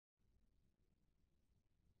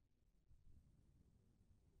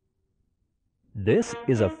This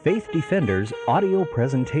is a Faith Defenders audio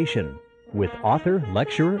presentation with author,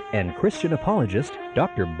 lecturer, and Christian apologist,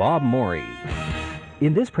 Dr. Bob Morey.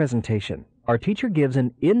 In this presentation, our teacher gives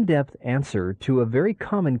an in-depth answer to a very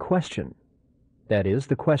common question. That is,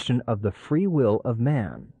 the question of the free will of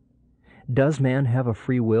man. Does man have a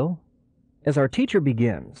free will? As our teacher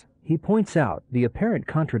begins, he points out the apparent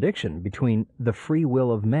contradiction between the free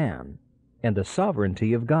will of man and the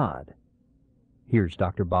sovereignty of God. Here's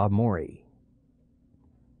Dr. Bob Morey.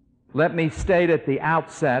 Let me state at the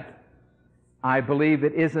outset, I believe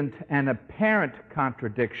it isn't an apparent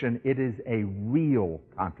contradiction, it is a real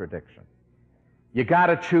contradiction. You got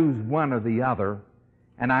to choose one or the other,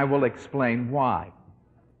 and I will explain why.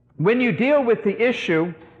 When you deal with the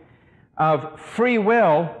issue of free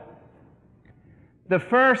will, the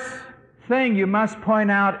first thing you must point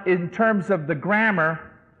out in terms of the grammar,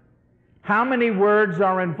 how many words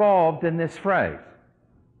are involved in this phrase?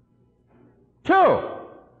 Two.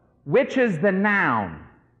 Which is the noun?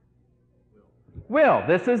 Will.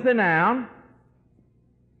 This is the noun.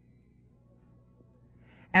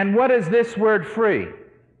 And what is this word free?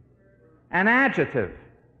 An adjective.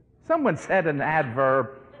 Someone said an adverb.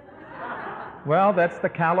 Well, that's the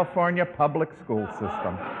California public school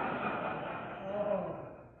system.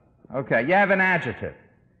 Okay, you have an adjective.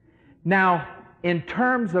 Now, in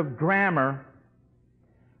terms of grammar,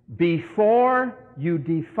 before you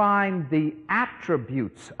define the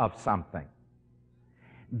attributes of something,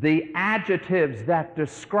 the adjectives that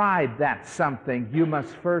describe that something, you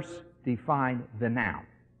must first define the noun.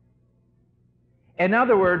 In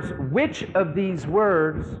other words, which of these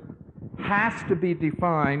words has to be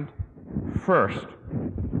defined first?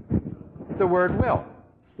 The word will.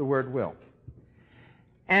 The word will.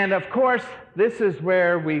 And of course, this is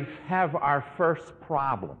where we have our first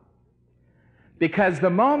problem. Because the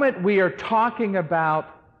moment we are talking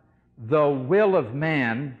about the will of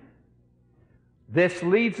man, this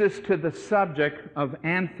leads us to the subject of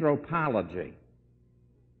anthropology.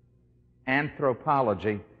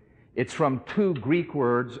 Anthropology. It's from two Greek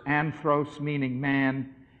words, anthros meaning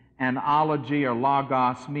man, and ology or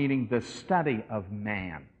logos meaning the study of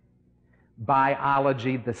man.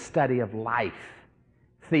 Biology, the study of life.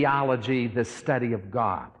 Theology, the study of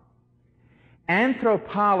God.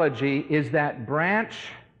 Anthropology is that branch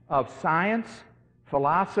of science,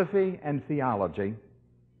 philosophy, and theology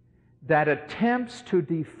that attempts to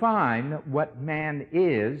define what man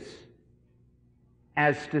is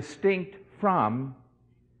as distinct from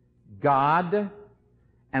God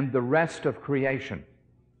and the rest of creation.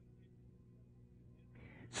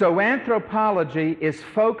 So anthropology is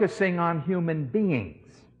focusing on human beings.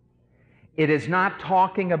 It is not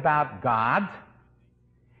talking about God.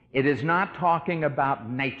 It is not talking about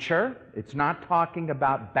nature. It's not talking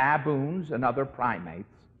about baboons and other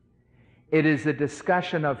primates. It is a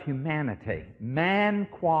discussion of humanity, man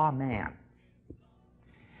qua man.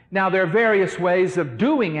 Now, there are various ways of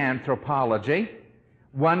doing anthropology.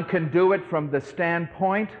 One can do it from the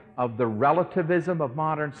standpoint of the relativism of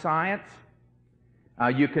modern science.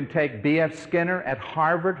 You can take B.F. Skinner at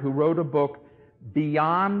Harvard, who wrote a book,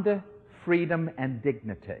 Beyond Freedom and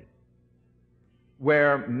Dignity,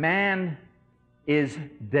 where man is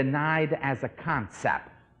denied as a concept.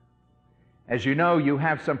 As you know, you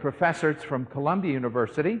have some professors from Columbia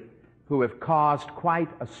University who have caused quite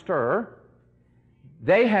a stir.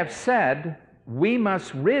 They have said we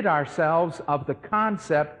must rid ourselves of the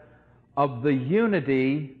concept of the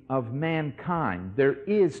unity of mankind. There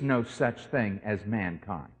is no such thing as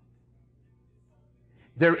mankind.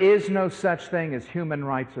 There is no such thing as human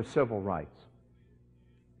rights or civil rights.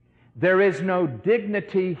 There is no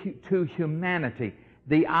dignity to humanity.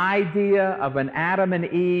 The idea of an Adam and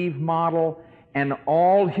Eve model and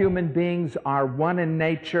all human beings are one in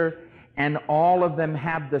nature and all of them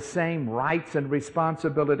have the same rights and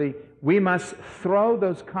responsibility. We must throw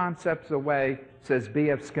those concepts away, says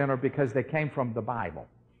B.F. Skinner, because they came from the Bible.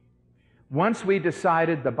 Once we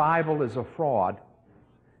decided the Bible is a fraud,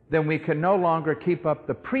 then we can no longer keep up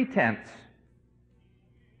the pretense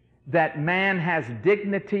that man has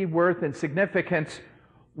dignity, worth, and significance.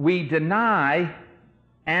 We deny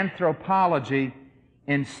anthropology.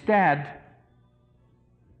 Instead,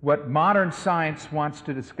 what modern science wants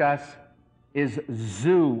to discuss is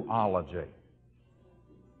zoology.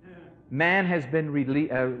 Man has been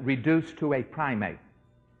reduced to a primate.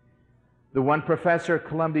 The one professor at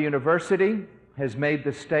Columbia University has made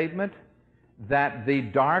the statement that the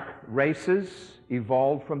dark races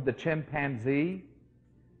evolved from the chimpanzee,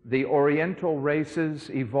 the oriental races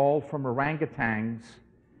evolved from orangutans,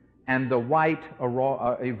 and the white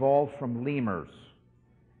evolved from lemurs.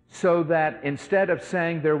 so that instead of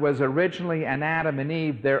saying there was originally an Adam and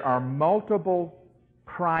Eve, there are multiple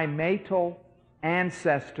primatal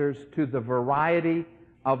ancestors to the variety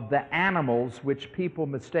of the animals which people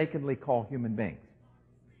mistakenly call human beings.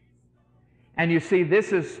 And you see,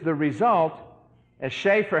 this is the result, as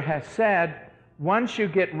Schaeffer has said, once you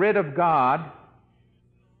get rid of God,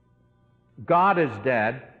 God is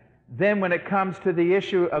dead. Then when it comes to the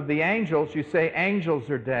issue of the angels, you say angels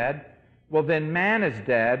are dead. Well, then man is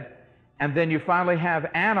dead. And then you finally have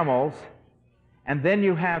animals. And then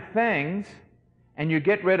you have things. And you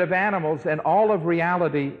get rid of animals, and all of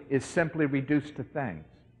reality is simply reduced to things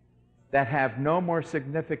that have no more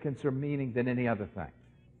significance or meaning than any other thing.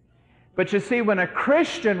 But you see, when a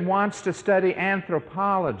Christian wants to study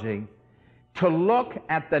anthropology, to look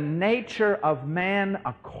at the nature of man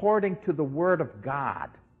according to the Word of God,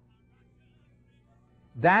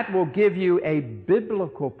 that will give you a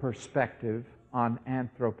biblical perspective on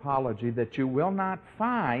anthropology that you will not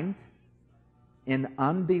find in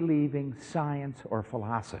unbelieving science or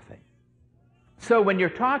philosophy. So when you're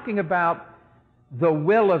talking about the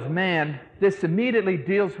will of man, this immediately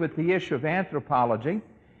deals with the issue of anthropology.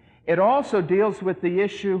 It also deals with the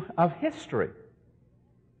issue of history.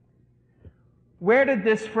 Where did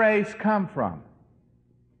this phrase come from?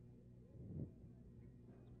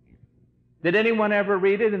 Did anyone ever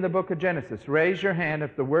read it in the book of Genesis? Raise your hand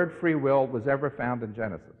if the word free will was ever found in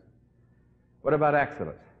Genesis. What about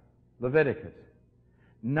Exodus, Leviticus,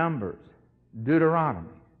 Numbers, Deuteronomy?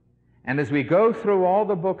 And as we go through all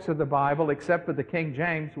the books of the Bible, except for the King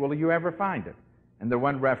James, will you ever find it? And the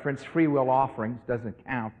one reference, free will offerings, doesn't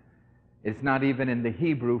count. It's not even in the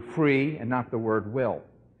Hebrew, free, and not the word will.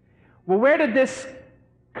 Well, where did this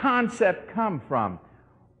concept come from?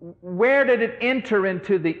 Where did it enter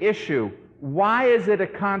into the issue? Why is it a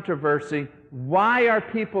controversy? Why are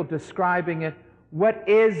people describing it? What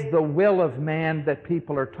is the will of man that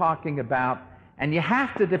people are talking about? And you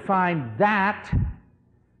have to define that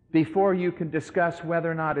before you can discuss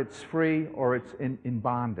whether or not it's free or it's in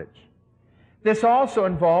bondage. This also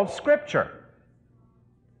involves Scripture.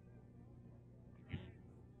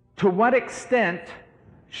 To what extent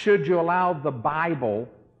should you allow the Bible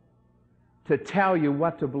to tell you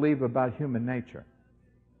what to believe about human nature?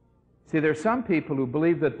 See, there are some people who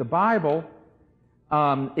believe that the Bible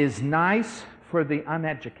is nice for the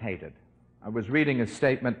uneducated. I was reading a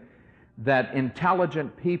statement that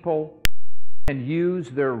intelligent people can use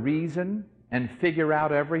their reason and figure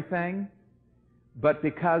out everything, but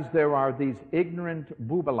because there are these ignorant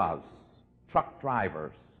boobalas, truck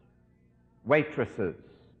drivers, waitresses,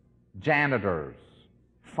 janitors,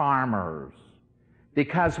 farmers,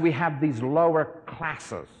 because we have these lower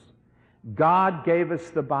classes, God gave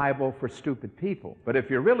us the Bible for stupid people. But if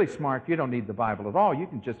you're really smart, you don't need the Bible at all. You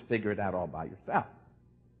can just figure it out all by yourself.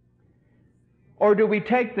 Or do we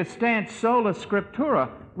take the stance, sola scriptura?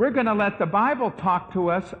 We're going to let the Bible talk to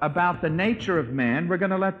us about the nature of man. We're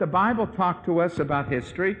going to let the Bible talk to us about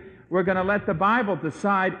history. We're going to let the Bible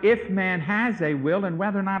decide if man has a will and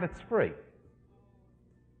whether or not it's free.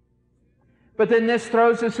 But then this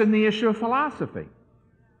throws us in the issue of philosophy,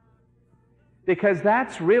 because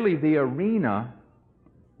that's really the arena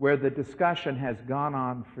where the discussion has gone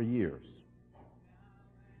on for years.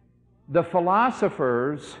 The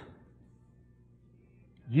philosophers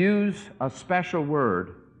use a special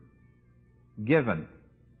word, given.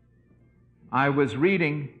 I was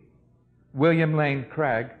reading William Lane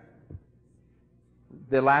Craig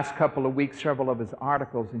the last couple of weeks, several of his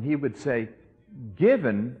articles, and he would say,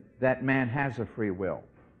 given that man has a free will,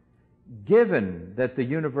 given that the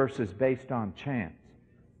universe is based on chance,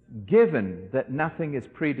 given that nothing is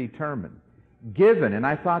predetermined, given, and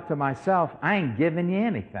I thought to myself, I ain't giving you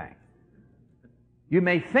anything. You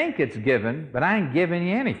may think it's given, but I ain't giving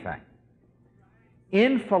you anything.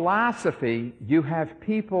 In philosophy, you have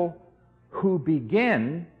people who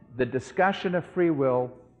begin the discussion of free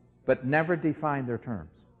will but never define their terms.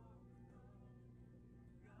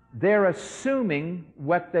 They're assuming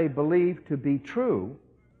what they believe to be true.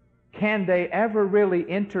 Can they ever really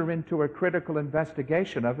enter into a critical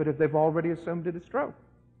investigation of it if they've already assumed it is true?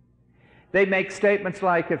 They make statements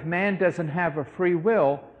like, if man doesn't have a free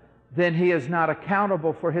will, then he is not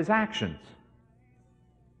accountable for his actions.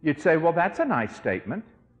 You'd say, well, that's a nice statement.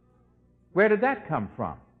 Where did that come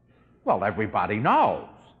from? Well, everybody knows.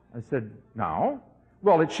 I said, no.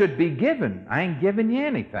 Well, it should be given. I ain't giving you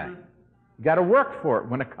anything. You got to work for it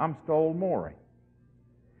when it comes to old Morey.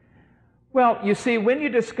 Well, you see, when you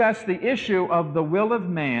discuss the issue of the will of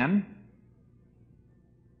man,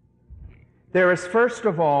 there is, first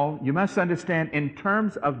of all, you must understand, in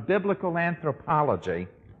terms of biblical anthropology,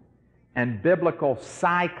 and biblical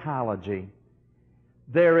psychology,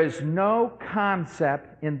 there is no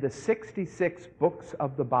concept in the 66 books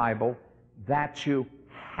of the Bible that you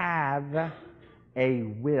have a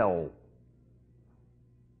will.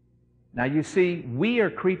 Now you see, we are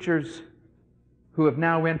creatures who have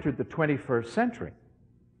now entered the 21st century.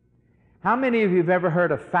 How many of you have ever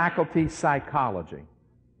heard of faculty psychology?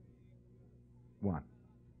 One.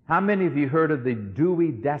 How many of you heard of the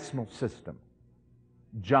Dewey Decimal System?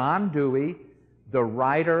 John Dewey, the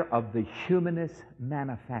writer of the Humanist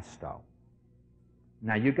Manifesto.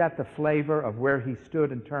 Now you got the flavor of where he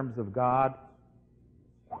stood in terms of God.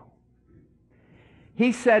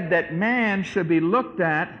 He said that man should be looked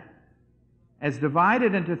at as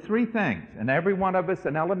divided into three things. And every one of us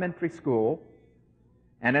in elementary school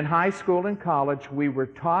and in high school and college, we were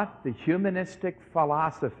taught the humanistic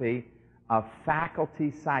philosophy of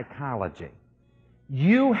faculty psychology.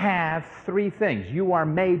 You have three things. You are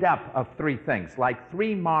made up of three things, like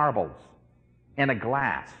three marbles in a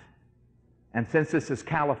glass. And since this is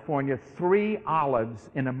California, 3 olives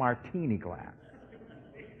in a martini glass.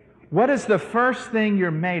 What is the first thing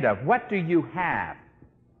you're made of? What do you have?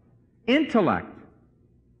 Intellect.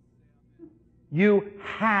 You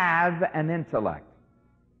have an intellect.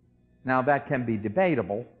 Now that can be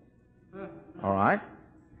debatable. All right?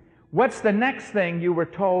 What's the next thing you were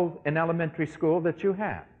told in elementary school that you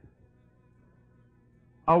have?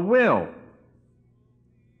 A will.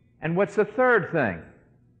 And what's the third thing?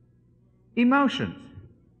 Emotions.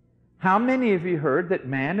 How many of you heard that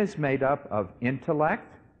man is made up of intellect,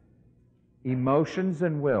 emotions,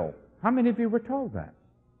 and will? How many of you were told that?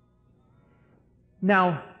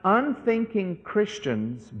 Now, unthinking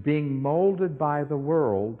Christians being molded by the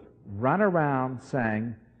world run around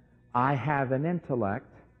saying, I have an intellect,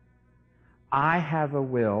 I have a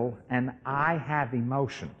will, and I have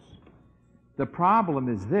emotions. The problem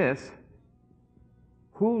is this: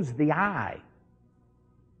 who's the I?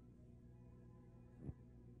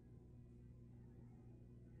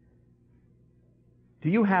 Do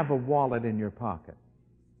you have a wallet in your pocket?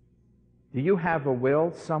 Do you have a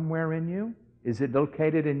will somewhere in you? Is it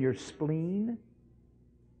located in your spleen?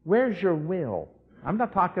 Where's your will? I'm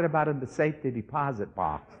not talking about in the safety deposit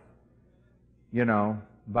box, you know,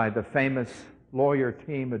 by the famous lawyer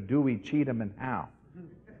team of Dewey, Cheatham, and Howe.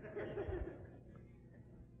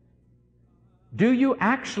 Do you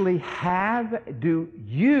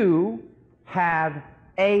have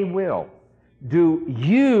a will? Do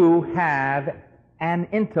you have an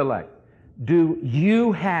intellect? Do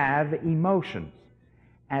you have emotions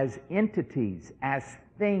as entities, as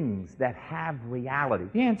things that have reality?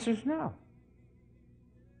 The answer is no.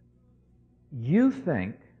 You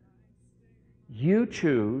think, you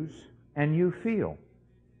choose, and you feel.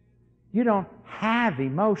 You don't have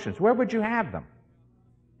emotions. Where would you have them?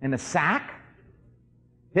 In a sack?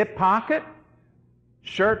 Hip pocket?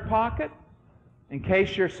 Shirt pocket? In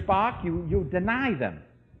case you're Spock, you deny them.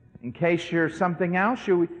 In case you're something else,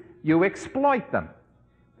 you exploit them.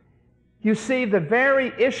 You see, the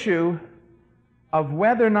very issue of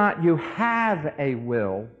whether or not you have a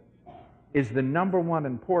will is the number one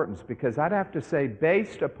importance, because I'd have to say,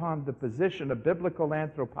 based upon the position of biblical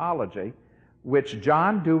anthropology, which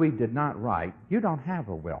John Dewey did not write, you don't have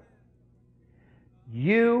a will.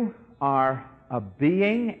 You are a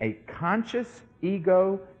being, a conscious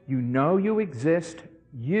ego. You know you exist.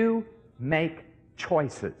 You make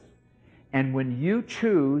choices. And when you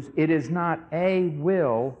choose, it is not a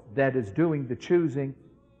will that is doing the choosing.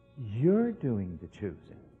 You're doing the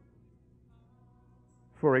choosing.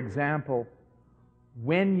 For example,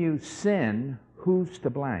 when you sin, who's to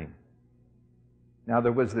blame? Now,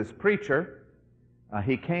 there was this preacher.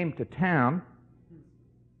 He came to town,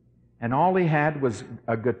 and all he had was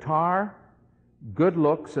a guitar, good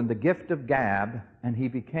looks, and the gift of gab, and he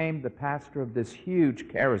became the pastor of this huge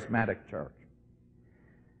charismatic church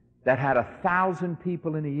that had 1,000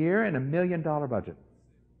 people in a year and $1 million budget.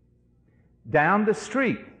 Down the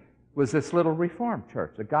street was this little Reformed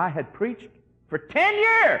church. The guy had preached for 10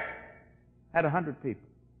 years, had 100 people.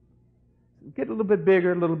 Get a little bit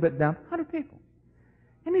bigger, a little bit down, 100 people.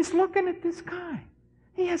 And he's looking at this guy.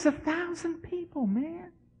 He has 1,000 people,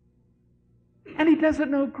 man. And he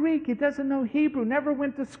doesn't know Greek, he doesn't know Hebrew, never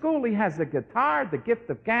went to school. He has a guitar, the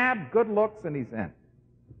gift of gab, good looks, and he's in.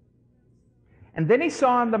 And then he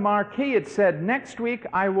saw on the marquee, it said, next week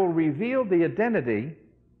I will reveal the identity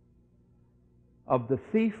of the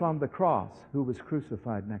thief on the cross who was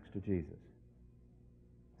crucified next to Jesus.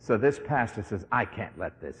 So this pastor says, I can't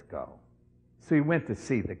let this go. So he went to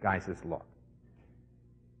see the guy. Says, look,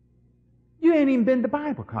 you ain't even been to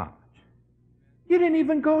Bible college. You didn't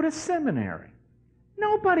even go to seminary.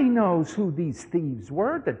 Nobody knows who these thieves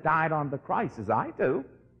were that died on the cross as I do.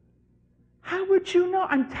 How would you know?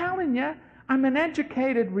 I'm telling you, I'm an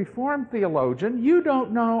educated Reformed theologian. You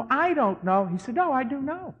don't know. I don't know. He said, no, I do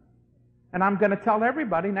know. And I'm going to tell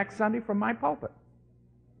everybody next Sunday from my pulpit.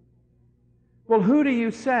 Well, who do you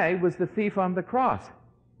say was the thief on the cross?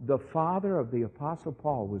 The father of the Apostle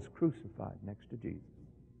Paul was crucified next to Jesus.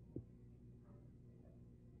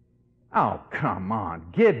 Oh, come on.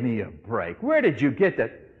 Give me a break. Where did you get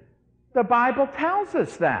that? The Bible tells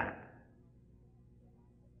us that.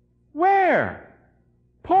 Where?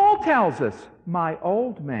 Paul tells us, my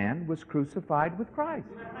old man was crucified with Christ.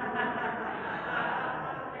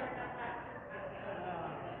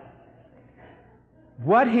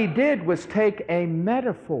 What he did was take a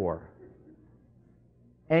metaphor.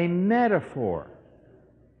 A metaphor.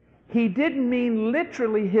 He didn't mean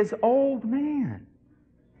literally his old man.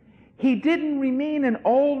 He didn't mean an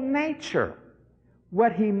old nature.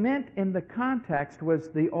 What he meant in the context was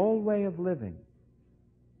the old way of living.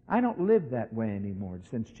 I don't live that way anymore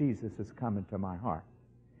since Jesus has come into my heart.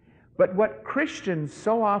 But what Christians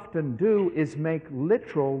so often do is make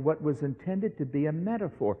literal what was intended to be a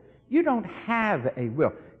metaphor. You don't have a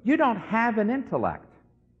will. You don't have an intellect.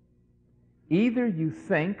 Either you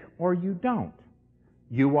think or you don't.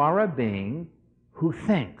 You are a being who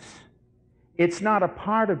thinks. It's not a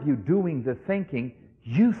part of you doing the thinking.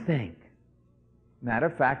 You think. Matter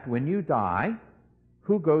of fact, when you die,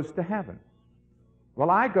 who goes to heaven? Well,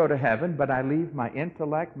 I go to heaven, but I leave my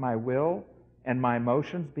intellect, my will, and my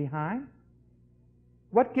emotions behind?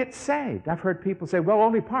 What gets saved? I've heard people say, well,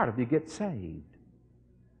 only part of you gets saved.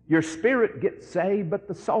 Your spirit gets saved, but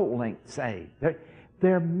the soul ain't saved.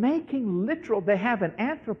 They're making literal, they have an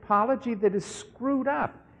anthropology that is screwed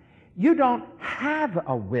up. You don't have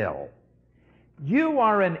a will. You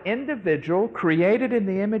are an individual created in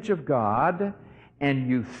the image of God, and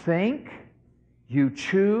you think, you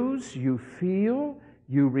choose, you feel,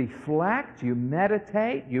 you reflect, you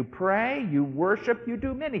meditate, you pray, you worship, you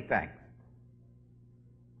do many things.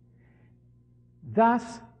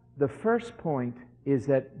 Thus, the first point is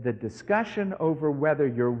that the discussion over whether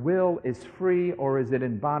your will is free or is it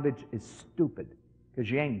in bondage is stupid,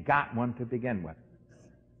 because you ain't got one to begin with.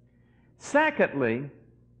 Secondly,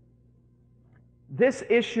 this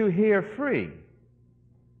issue here, free.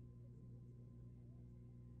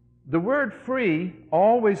 The word free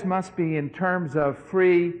always must be in terms of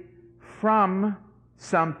free from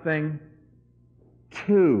something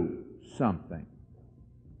to something.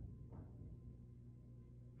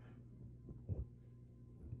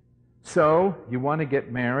 So, you want to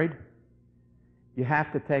get married, you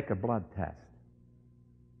have to take a blood test.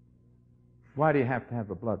 Why do you have to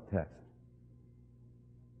have a blood test?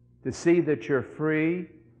 To see that you're free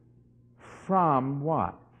from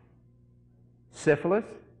what? Syphilis?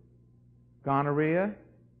 Gonorrhea?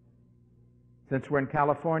 Since we're in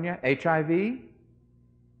California, HIV?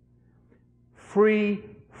 Free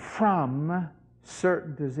from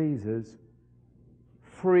certain diseases,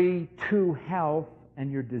 free to health,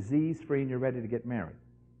 and you're disease-free and you're ready to get married.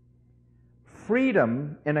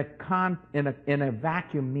 Freedom in a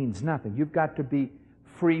vacuum means nothing. You've got to be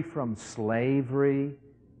free from slavery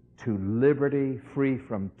to liberty, free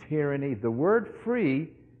from tyranny. The word free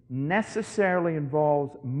necessarily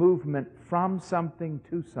involves movement from something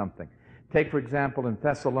to something. Take, for example, in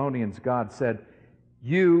Thessalonians, God said,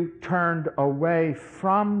 you turned away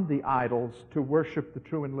from the idols to worship the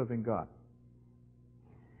true and living God.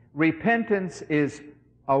 Repentance is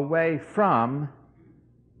away from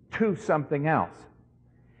to something else.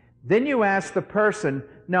 Then you ask the person,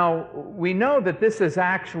 now, we know that this is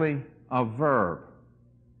actually a verb.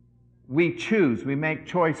 We choose, we make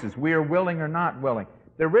choices. We are willing or not willing.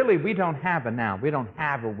 We don't have a noun. We don't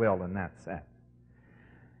have a will in that sense.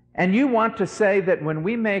 And you want to say that when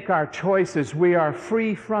we make our choices, we are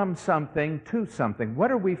free from something to something.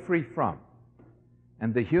 What are we free from?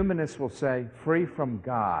 And the humanists will say, free from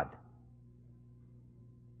God.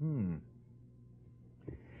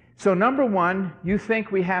 So number one, you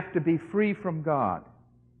think we have to be free from God.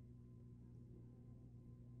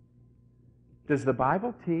 Does the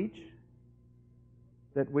Bible teach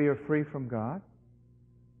that we are free from God?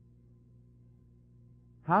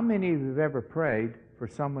 How many of you have ever prayed for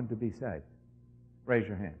someone to be saved? Raise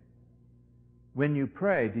your hand. When you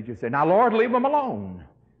prayed, did you say, now, Lord, leave them alone.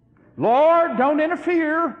 Lord, don't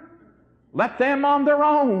interfere. Let them on their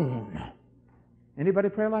own. Anybody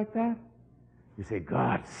pray like that? You say,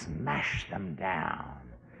 God, smash them down.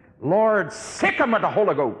 Lord, sick them with the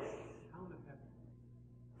Holy Ghost.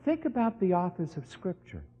 Think about the authors of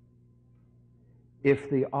Scripture. If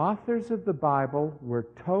the authors of the Bible were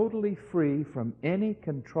totally free from any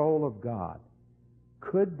control of God,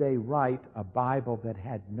 could they write a Bible that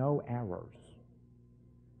had no errors?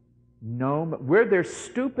 No. Were there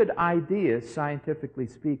stupid ideas, scientifically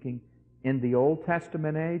speaking, in the Old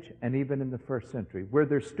Testament age and even in the first century? Were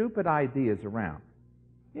there stupid ideas around?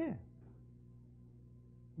 Yeah.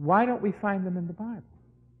 Why don't we find them in the Bible?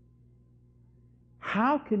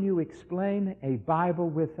 How can you explain a Bible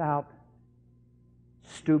without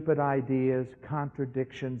stupid ideas,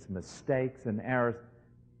 contradictions, mistakes, and errors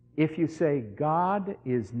if you say God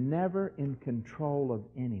is never in control of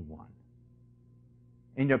anyone?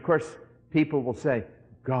 And of course, people will say,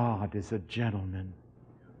 God is a gentleman,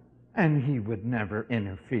 and He would never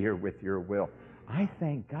interfere with your will. I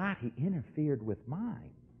thank God He interfered with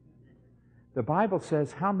mine. The Bible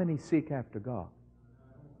says, how many seek after God?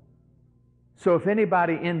 So if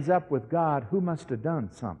anybody ends up with God, who must have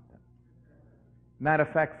done something? Matter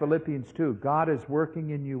of fact, Philippians 2, God is working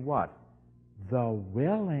in you what? The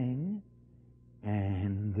willing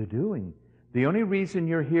and the doing. The only reason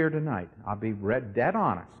you're here tonight, I'll be dead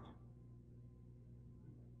honest,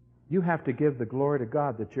 you have to give the glory to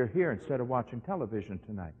God that you're here instead of watching television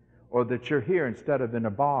tonight, or that you're here instead of in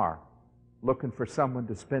a bar looking for someone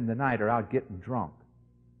to spend the night or out getting drunk.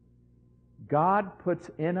 God puts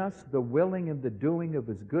in us the willing and the doing of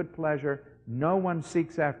His good pleasure. No one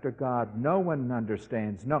seeks after God. No one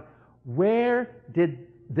understands. No. Where did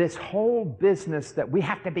this whole business that we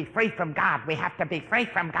have to be free from God, we have to be free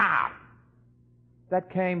from God, that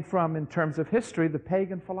came from, in terms of history, the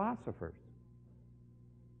pagan philosophers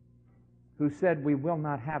who said, we will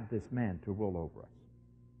not have this man to rule over us.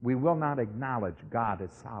 We will not acknowledge God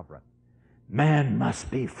as sovereign. Man must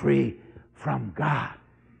be free from God.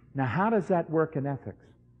 Now, how does that work in ethics?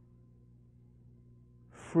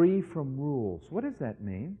 Free from rules. What does that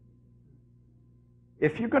mean?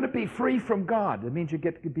 If you're going to be free from God, it means you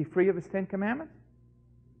get to be free of His 10 Commandments?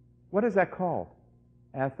 What is that called?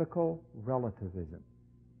 Ethical relativism.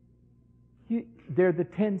 They're the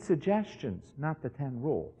 10 suggestions, not the 10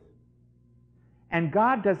 rules. And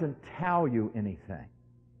God doesn't tell you anything.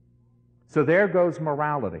 So there goes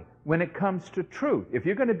morality. When it comes to truth, if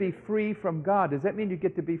you're going to be free from God, does that mean you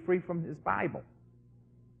get to be free from His Bible?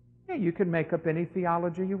 Yeah, you can make up any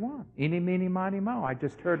theology you want. Eeny, meeny, miny, mo. I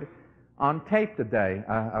just heard on tape today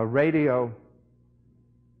a radio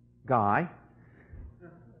guy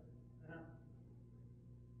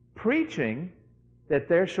preaching that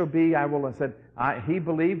there shall be, he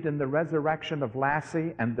believed in the resurrection of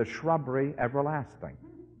Lassie and the shrubbery everlasting.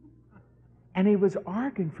 And he was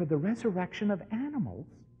arguing for the resurrection of animals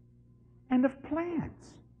and of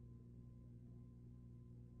plants.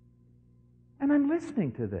 And I'm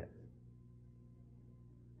listening to this.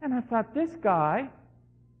 And I thought, this guy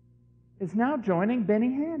is now joining Benny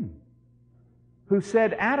Hinn, who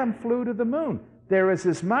said Adam flew to the moon. There is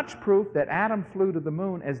as much proof that Adam flew to the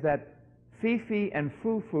moon as that Fifi and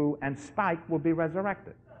Fufu and Spike will be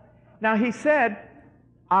resurrected. Now, he said,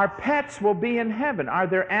 our pets will be in heaven. Are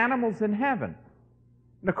there animals in heaven?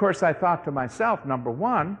 And of course, I thought to myself, number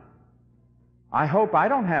one, I hope I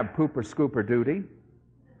don't have pooper scooper duty.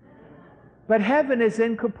 But heaven is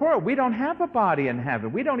incorporeal. We don't have a body in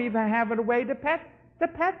heaven. We don't even have a way to pet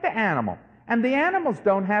the animal. And the animals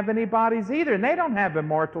don't have any bodies either, and they don't have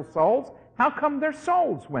immortal souls. How come their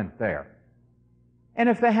souls went there? And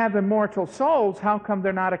if they have immortal souls, how come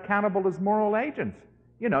they're not accountable as moral agents?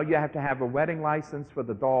 You know, you have to have a wedding license for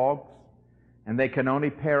the dogs, and they can only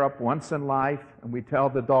pair up once in life, and we tell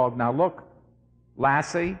the dog, now look,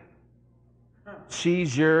 Lassie,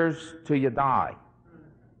 she's yours till you die.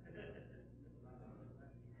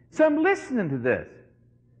 So I'm listening to this,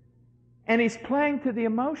 and he's playing to the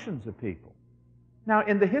emotions of people. Now,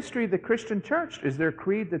 in the history of the Christian church, is there a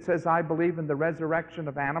creed that says, I believe in the resurrection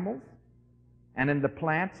of animals and in the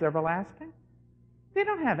plants everlasting? They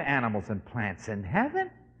don't have animals and plants in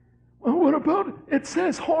heaven. Well, what about, it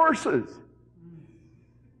says horses.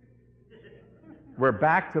 We're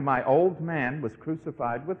back to my old man was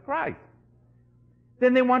crucified with Christ.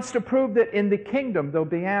 Then he wants to prove that in the kingdom there'll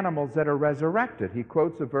be animals that are resurrected. He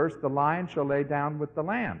quotes a verse, the lion shall lay down with the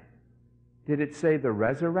lamb. Did it say the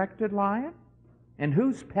resurrected lion? And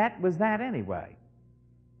whose pet was that anyway?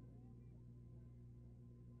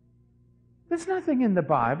 There's nothing in the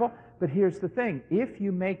Bible, but here's the thing. If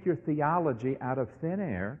you make your theology out of thin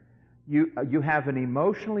air, you have an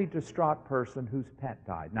emotionally distraught person whose pet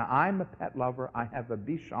died. Now, I'm a pet lover. I have a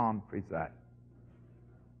Bichon Frise.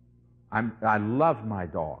 I love my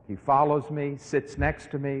dog. He follows me, sits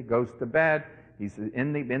next to me, goes to bed. He's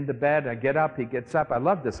in the bed. I get up, he gets up. I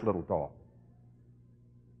love this little dog.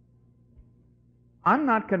 I'm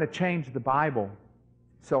not going to change the Bible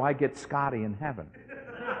so I get Scotty in heaven.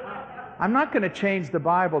 I'm not going to change the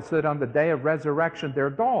Bible so that on the day of resurrection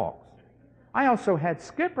they're dogs. I also had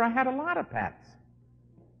Skipper. I had a lot of pets.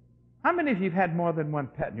 How many of you have had more than one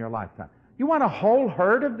pet in your lifetime? You want a whole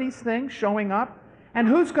herd of these things showing up? And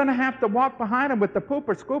who's going to have to walk behind them with the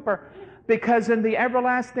pooper scooper? Because in the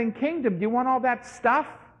everlasting kingdom, you want all that stuff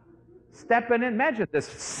stepping in. Imagine the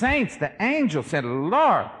saints, the angels said,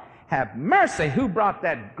 Lord, have mercy. Who brought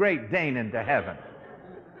that Great Dane into heaven?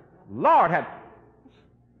 Lord, have...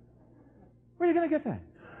 Where are you going to get that?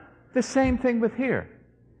 The same thing with here.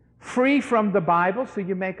 Free from the Bible, so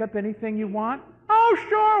you make up anything you want? Oh,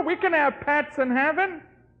 sure, we can have pets in heaven.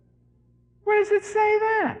 Where does it say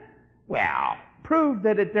that? Well, prove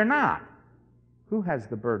that they're not. Who has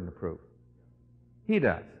the burden of proof? He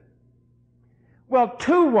does. Well,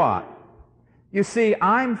 to what? You see,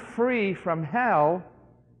 I'm free from hell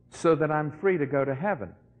so that I'm free to go to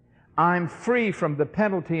heaven. I'm free from the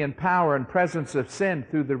penalty and power and presence of sin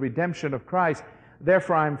through the redemption of Christ.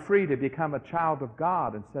 Therefore, I'm free to become a child of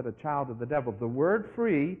God instead of a child of the devil. The word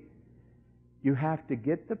free, you have to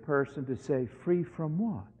get the person to say, free from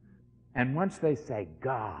what? And once they say,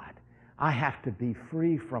 God, I have to be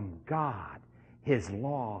free from God, His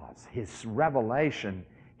laws, His revelation,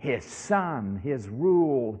 His Son, His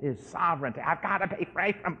rule, His sovereignty. I've got to be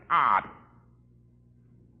free from God.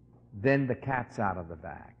 Then the cat's out of the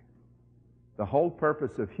bag. The whole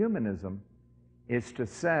purpose of humanism is to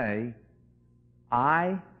say,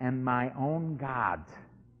 I am my own God.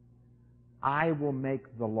 I will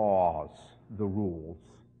make the laws, the rules.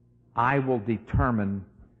 I will determine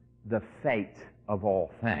the fate of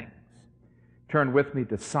all things. Turn with me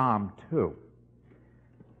to Psalm 2.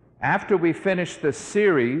 After we finish this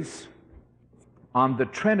series on the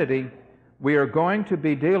Trinity, we are going to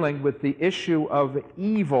be dealing with the issue of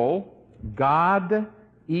evil, God,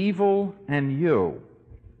 evil, and you.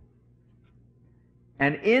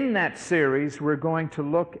 And in that series, we're going to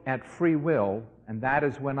look at free will, and that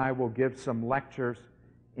is when I will give some lectures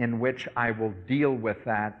in which I will deal with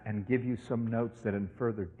that and give you some notes that in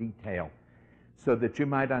further detail so that you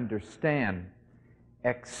might understand,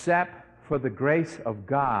 except for the grace of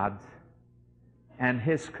God and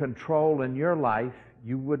His control in your life,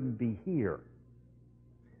 you wouldn't be here.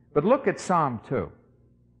 But look at Psalm 2.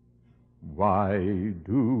 Why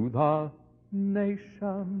do the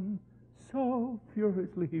nations so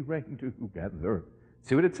furiously reign together?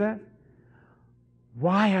 See what it says?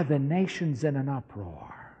 Why are the nations in an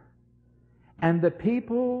uproar? And the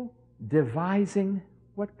people devising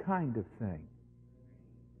what kind of thing?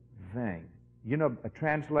 Vain. You know, a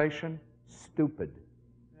translation? Stupid.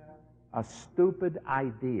 A stupid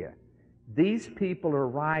idea. These people are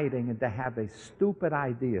rioting and they have a stupid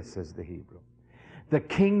idea, says the Hebrew. The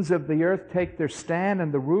kings of the earth take their stand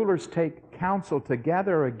and the rulers take counsel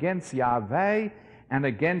together against Yahweh and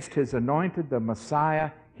against His anointed, the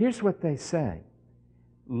Messiah. Here's what they say.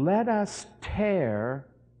 Let us tear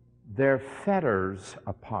their fetters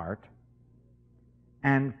apart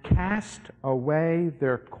and cast away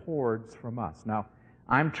their cords from us. Now,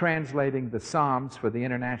 I'm translating the Psalms for the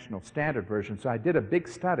International Standard Version, so I did a big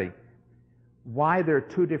study why there are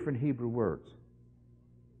two different Hebrew words.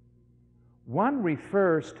 One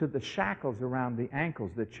refers to the shackles around the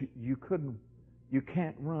ankles that you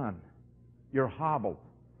can't run. You're hobbled.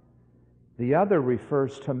 The other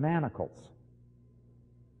refers to manacles.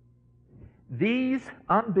 These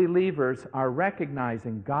unbelievers are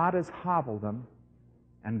recognizing God has hobbled them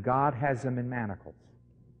and God has them in manacles.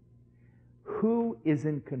 Who is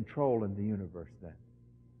in control in the universe then?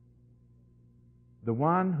 The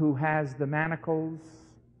one who has the manacles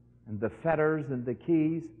and the fetters and the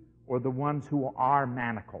keys, or the ones who are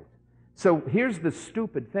manacled? So here's the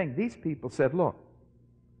stupid thing. These people said, look,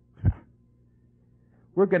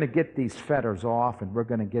 we're going to get these fetters off and we're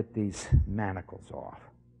going to get these manacles off.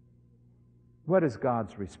 What is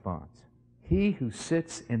God's response? He who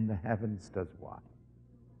sits in the heavens does what?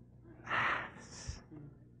 Laughs.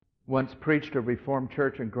 Once preached a Reformed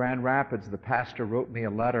church in Grand Rapids, the pastor wrote me a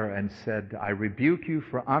letter and said, I rebuke you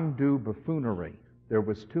for undue buffoonery. There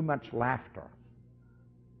was too much laughter.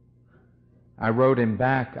 I wrote him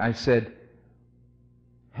back, I said,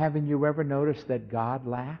 haven't you ever noticed that God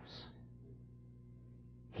laughs?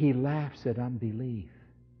 He laughs at unbelief.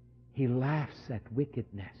 He laughs at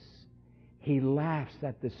wickedness. He laughs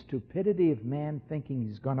at the stupidity of man thinking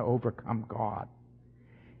he's going to overcome God.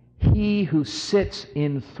 He who sits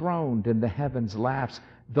enthroned in the heavens laughs.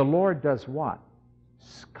 The Lord does what?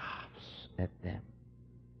 Scoffs at them.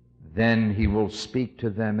 Then He will speak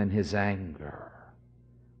to them in His anger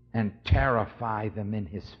and terrify them in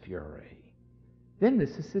His fury. Then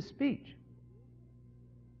this is his speech.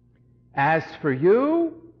 As for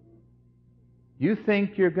you, you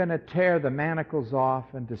think you're going to tear the manacles off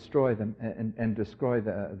and destroy them and destroy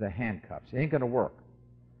the handcuffs. It ain't going to work.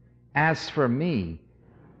 As for me,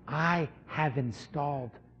 I have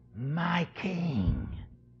installed my king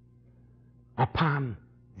upon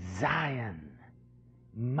Zion,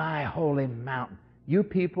 my holy mountain. You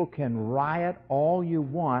people can riot all you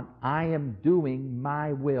want. I am doing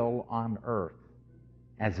my will on earth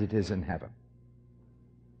as it is in heaven.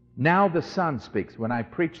 Now the Son speaks. When I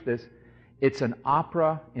preach this, it's an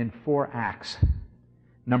opera in 4 acts.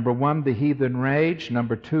 Number 1, the heathen rage.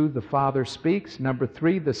 Number 2, the Father speaks. Number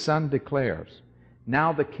 3, the Son declares.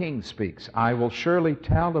 Now the King speaks. I will surely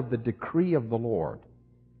tell of the decree of the Lord.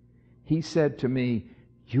 He said to me,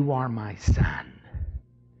 you are my Son.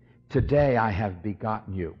 Today I have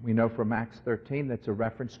begotten you. We know from Acts 13 that's a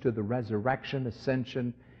reference to the resurrection,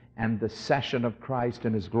 ascension, and the session of Christ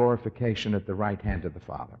and his glorification at the right hand of the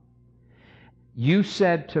Father. You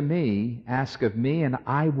said to me, ask of me, and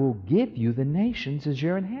I will give you the nations as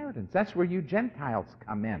your inheritance. That's where you Gentiles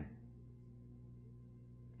come in.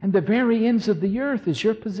 And the very ends of the earth is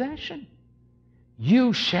your possession.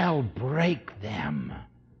 You shall break them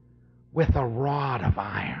with a rod of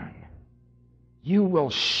iron. You will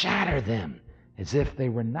shatter them as if they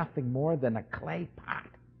were nothing more than a clay pot.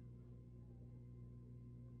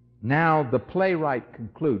 Now the playwright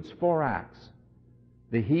concludes 4 acts.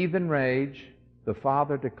 The heathen rage, the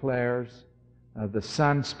Father declares, the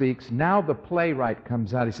Son speaks. Now the playwright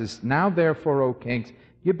comes out. He says, now therefore, O kings,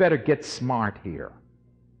 you better get smart here.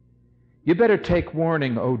 You better take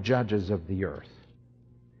warning, O judges of the earth.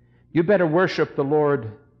 You better worship the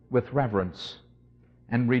Lord with reverence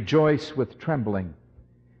and rejoice with trembling.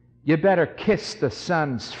 You better kiss the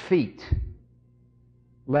Son's feet,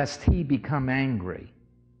 lest he become angry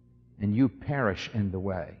and you perish in the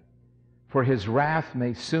way. For his wrath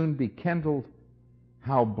may soon be kindled.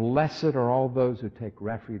 How blessed are all those who take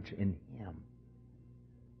refuge in him.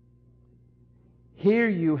 Here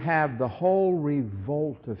you have the whole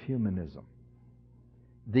revolt of humanism,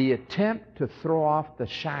 the attempt to throw off the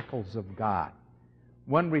shackles of God.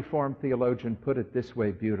 One Reformed theologian put it this way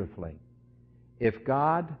beautifully. If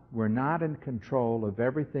God were not in control of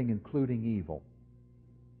everything, including evil,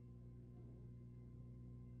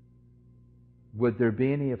 would there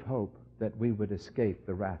be any of hope that we would escape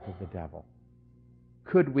the wrath of the devil?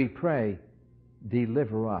 Could we pray,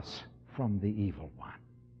 deliver us from the evil one?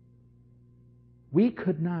 We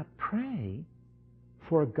could not pray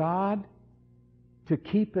for God to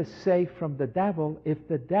keep us safe from the devil if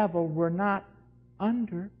the devil were not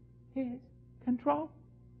under his control.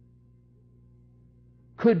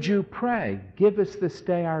 Could you pray, give us this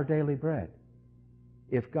day our daily bread,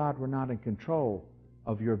 if God were not in control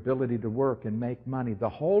of your ability to work and make money? The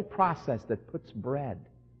whole process that puts bread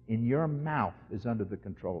in your mouth is under the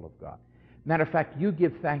control of God. Matter of fact, you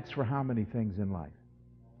give thanks for how many things in life?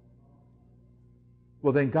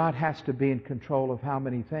 Well, then God has to be in control of how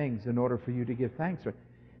many things in order for you to give thanks for.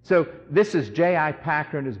 So this is J.I.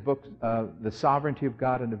 Packer in his book, The Sovereignty of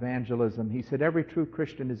God and Evangelism. He said every true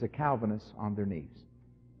Christian is a Calvinist on their knees.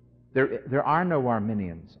 There are no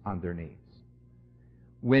Arminians on their knees.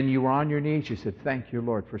 When you were on your knees, you said, thank you,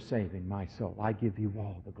 Lord, for saving my soul. I give you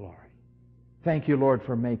all the glory. Thank you, Lord,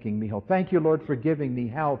 for making me whole. Thank you, Lord, for giving me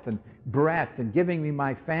health and breath and giving me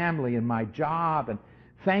my family and my job. And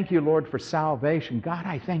thank you, Lord, for salvation. God,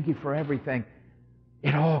 I thank you for everything.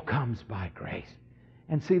 It all comes by grace.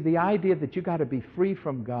 And see, the idea that you got to be free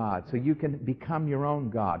from God so you can become your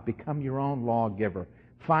own God, become your own lawgiver,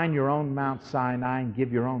 find your own Mount Sinai and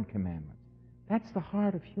give your own commandments. That's the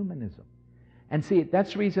heart of humanism. And see,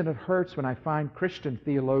 that's the reason it hurts when I find Christian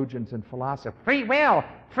theologians and philosophers, free will,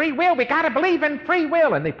 we got to believe in free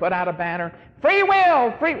will. And they put out a banner, free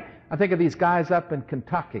will, free. I think of these guys up in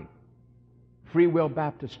Kentucky, Free Will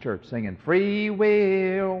Baptist Church, singing, free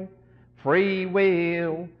will,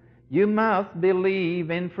 you must believe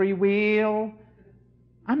in free will.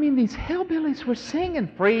 I mean, these hillbillies were singing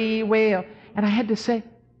free will. And I had to say,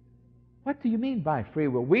 what do you mean by free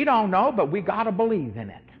will? We don't know, but we got to believe in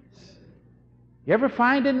it. You ever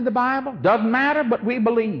find it in the Bible? Doesn't matter, but we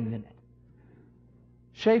believe in it.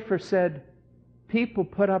 Schaeffer said, people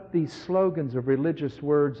put up these slogans of religious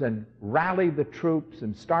words and rally the troops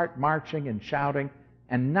and start marching and shouting,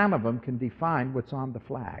 and none of them can define what's on the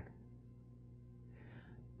flag.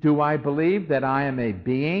 Do I believe that I am a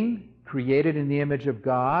being created in the image of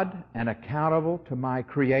God and accountable to my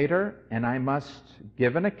Creator, and I must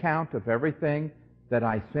give an account of everything that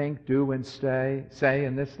I think, do, and say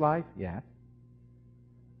in this life? Yes.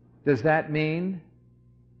 Does that mean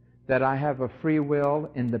that I have a free will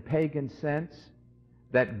in the pagan sense,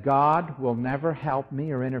 that God will never help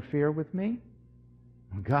me or interfere with me?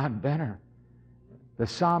 God better. The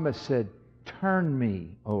psalmist said, "Turn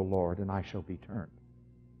me, O Lord, and I shall be turned."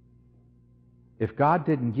 If God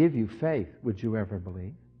didn't give you faith, would you ever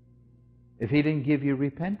believe? If He didn't give you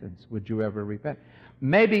repentance, would you ever repent?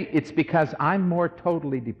 Maybe it's because I'm more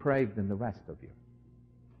totally depraved than the rest of you.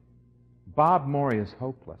 Bob Morey is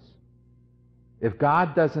hopeless. If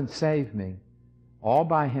God doesn't save me all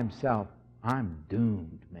by Himself, I'm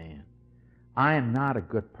doomed, man. I am not a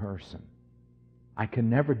good person. I can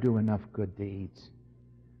never do enough good deeds.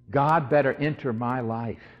 God better enter my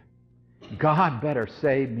life. God better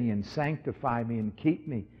save me and sanctify me and keep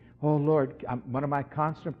me. Oh, Lord, one of my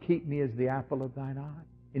constant, keep me as the apple of thine eye.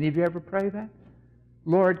 Any of you ever pray that?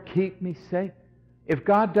 Lord, keep me safe. If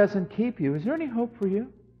God doesn't keep you, is there any hope for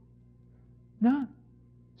you? None.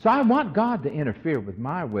 So I want God to interfere with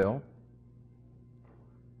my will.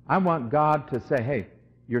 I want God to say, hey,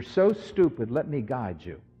 you're so stupid, let me guide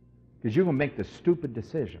you. Because you're going to make the stupid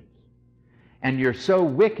decisions. And you're so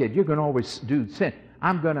wicked, you're going to always do sin.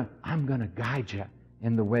 I'm going to guide you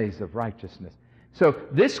in the ways of righteousness. So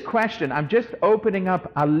this question, I'm just opening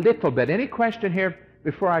up a little bit. Any question here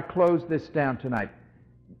before I close this down tonight?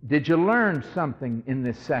 Did you learn something in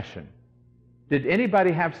this session? Did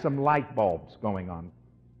anybody have some light bulbs going on?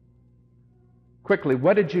 Quickly,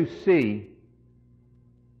 what did you see?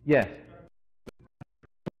 Yes.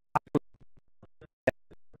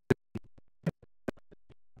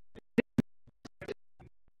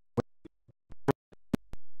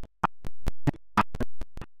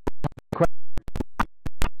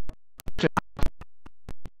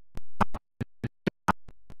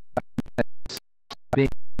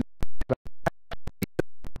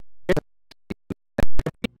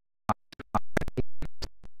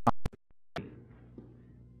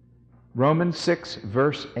 Romans 6,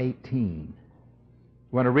 verse 18.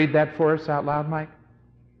 Want to read that for us out loud, Mike?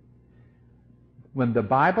 When the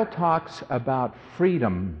Bible talks about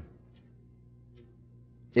freedom,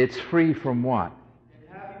 it's free from what?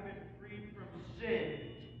 And having been freed from sin,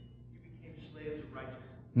 you became slaves of righteousness.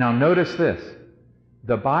 Now notice this.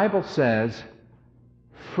 The Bible says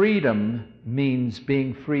freedom means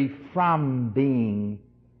being free from being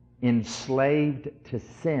enslaved to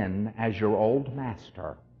sin as your old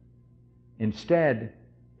master. Instead,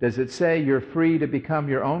 does it say you're free to become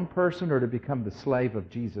your own person or to become the slave of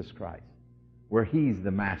Jesus Christ, where He's the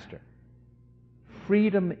master?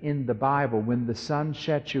 Freedom in the Bible, when the Son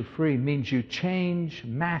sets you free, means you change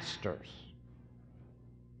masters.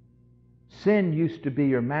 Sin used to be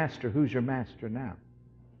your master. Who's your master now?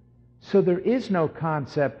 So there is no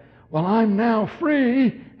concept, well, I'm now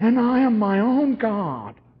free and I am my own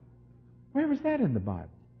God. Where was that in the Bible?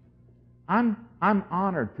 I'm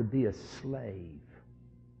honored to be a slave.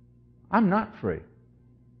 I'm not free.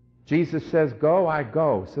 Jesus says, go, I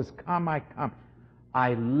go. Says, come, I come.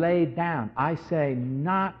 I lay down. I say,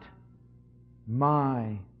 not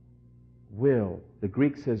my will. The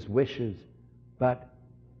Greek says wishes, but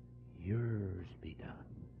yours be done.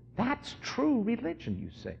 That's true religion, you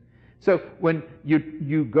say. So when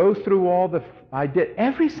you go through all the, I did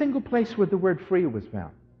every single place where the word free was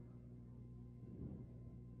found.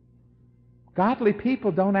 Godly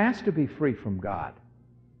people don't ask to be free from God.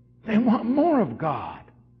 They want more of God.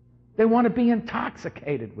 They want to be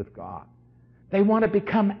intoxicated with God. They want to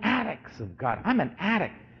become addicts of God. I'm an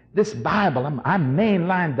addict. This Bible, I'm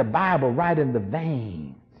mainlined the Bible right in the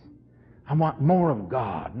veins. I want more of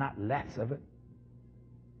God, not less of it.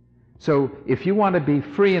 So if you want to be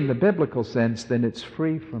free in the biblical sense, then it's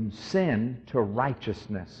free from sin to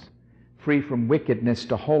righteousness, free from wickedness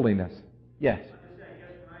to holiness. Yes?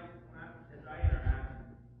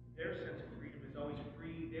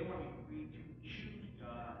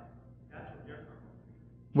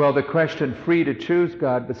 Well, the question, free to choose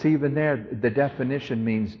God, but see, even there, the definition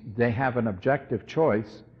means they have an objective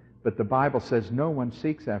choice, but the Bible says no one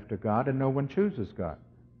seeks after God and no one chooses God.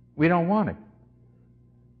 We don't want it.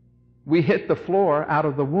 We hit the floor out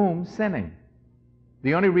of the womb sinning.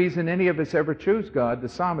 The only reason any of us ever choose God, the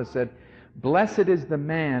psalmist said, blessed is the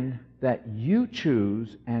man that you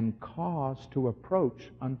choose and cause to approach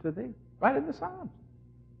unto thee. Right in the Psalms.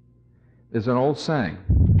 There's an old saying.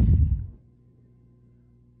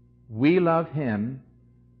 We love Him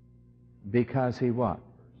because He what?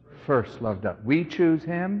 First loved us. We choose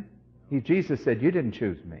Him. Jesus said, you didn't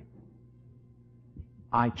choose me.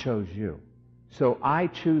 I chose you. So I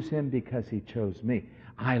choose Him because He chose me.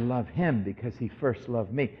 I love Him because He first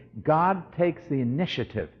loved me. God takes the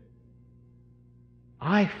initiative.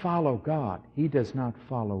 I follow God. He does not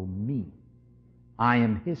follow me. I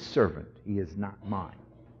am his servant. He is not mine.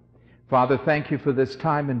 Father, thank you for this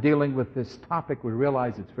time in dealing with this topic. We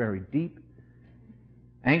realize it's very deep.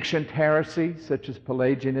 Ancient heresies such as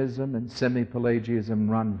Pelagianism and semi-Pelagianism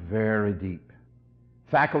run very deep.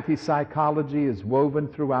 Faculty psychology is woven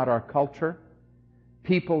throughout our culture.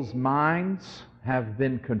 People's minds have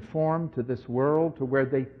been conformed to this world to where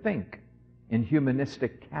they think in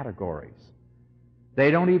humanistic categories.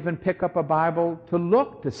 They don't even pick up a Bible to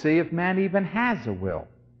look to see if man even has a will.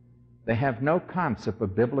 They have no concept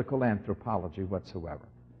of biblical anthropology whatsoever.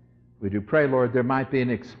 We do pray, Lord, there might be an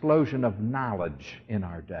explosion of knowledge in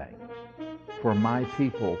our day, for my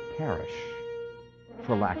people perish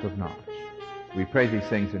for lack of knowledge. We pray these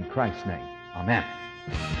things in Christ's name. Amen.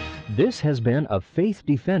 This has been a Faith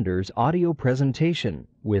Defenders audio presentation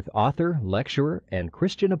with author, lecturer, and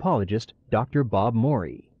Christian apologist Dr. Bob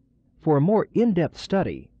Morey. For a more in-depth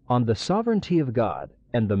study on the sovereignty of God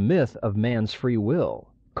and the myth of man's free will,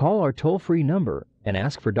 call our toll-free number and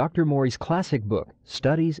ask for Dr. Morey's classic book,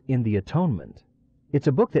 Studies in the Atonement. It's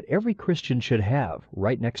a book that every Christian should have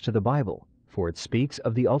right next to the Bible, for it speaks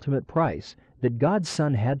of the ultimate price that God's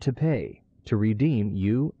Son had to pay to redeem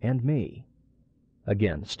you and me.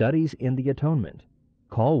 Again, Studies in the Atonement.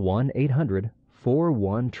 Call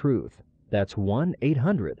 1-800-41-TRUTH. That's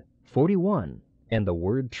 1-800-41 and the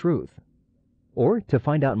word truth. Or to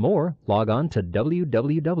find out more, log on to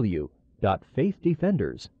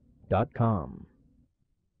www.faithdefenders.com.